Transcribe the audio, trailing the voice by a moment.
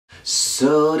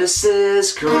So this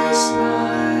is Christmas,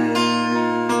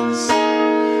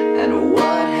 and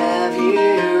what have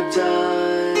you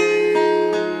done?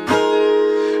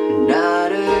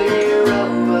 Another year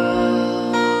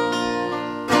over,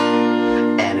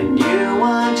 and a new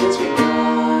one just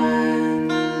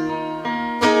begun.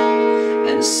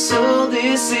 And so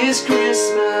this is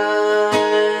Christmas.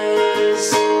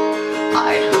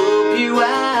 I hope you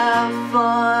have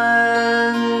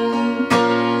fun.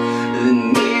 The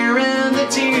near and the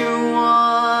dear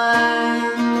one,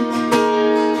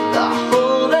 the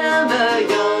old and the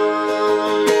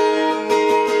young.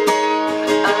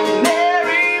 A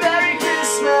Merry, Merry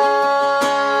Christmas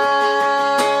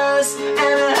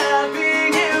and a Happy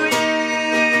New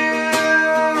Year.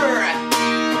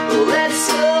 Let's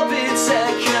hope it's a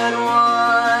good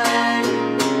one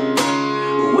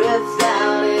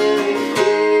without any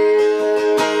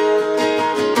fear.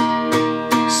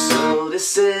 So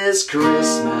this is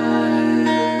Christmas,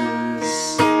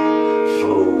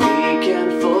 for weak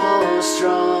and for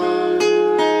strong,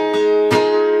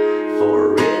 for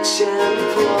rich and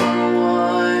poor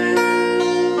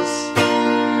ones.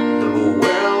 The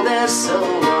world is so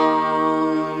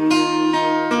wrong,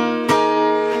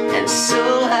 and so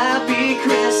happy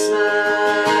Christmas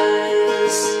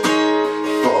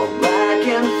for black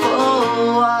and for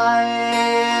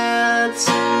white,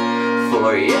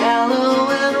 for yellow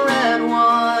and red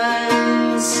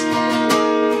ones.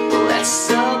 Let's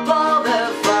stop all the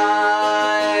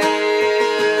fights.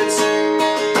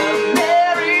 A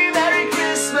Merry, Merry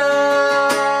Christmas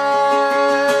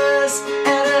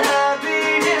and a Happy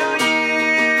New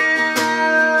Year.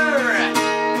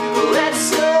 Let's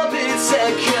hope it's a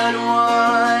good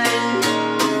one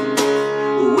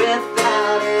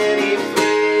without any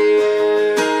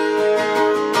fear.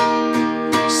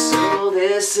 So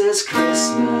this is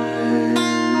Christmas,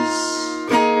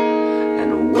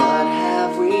 and what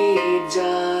have we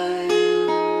done?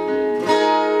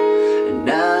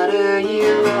 Another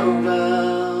year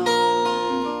over,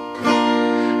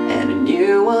 and a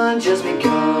new one just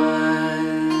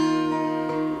begun.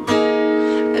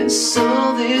 And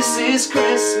so this is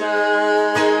Christmas.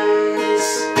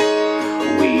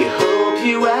 We hope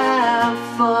you have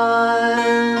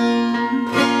fun.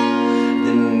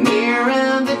 The near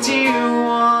and the dear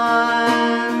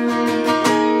one,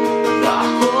 the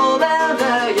old and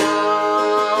the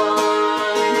young.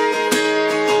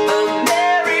 A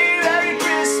Merry, Merry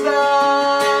Christmas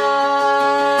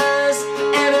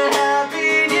and a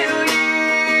Happy New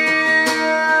Year.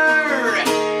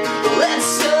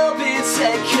 Let's hope it's a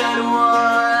good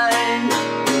one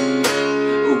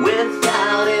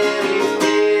without any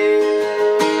fear.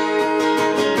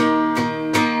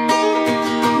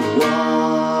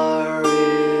 War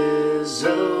is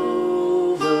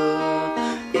over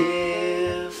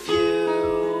if you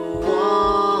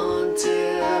want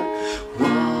it.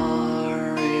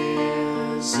 War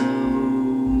is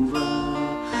over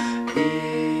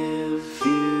if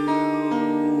you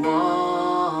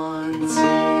want it.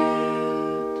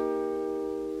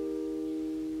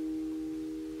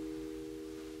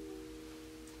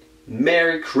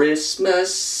 Merry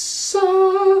Christmas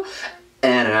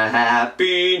and a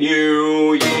Happy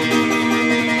New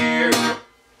Year.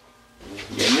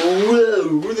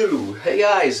 Hey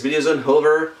guys, video's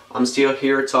over. I'm still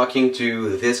here talking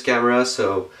to this camera,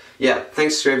 so yeah,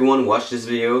 thanks to everyone who watched this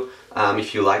video.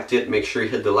 If you liked it, make sure you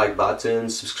hit the like button,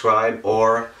 subscribe,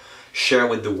 or share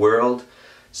with the world.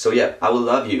 So yeah, I will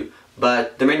love you.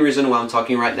 But the main reason why I'm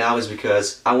talking right now is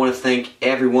because I want to thank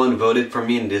everyone who voted for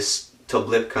me in this Top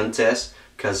Lip contest,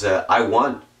 because I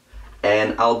won.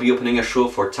 And I'll be opening a show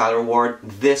for Tyler Ward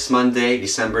this Monday,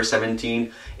 December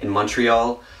 17, in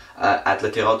Montreal at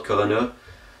Le Théâtre Corona.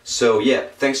 So yeah,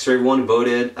 thanks to everyone who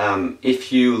voted.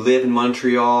 If you live in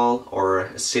Montreal or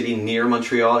a city near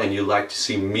Montreal and you'd like to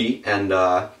see me and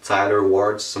Tyler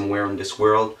Ward somewhere in this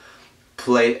world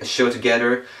play a show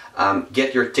together,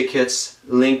 get your tickets.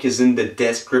 Link is in the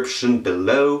description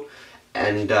below.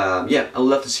 And yeah, I'd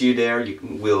love to see you there.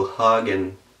 We'll hug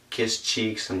and kiss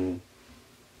cheeks and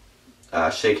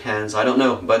shake hands. I don't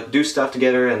know, but do stuff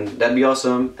together, and that'd be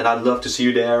awesome. And I'd love to see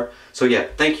you there. So yeah,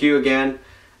 thank you again.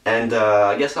 And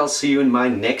I guess I'll see you in my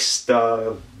next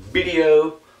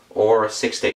video or 6 days.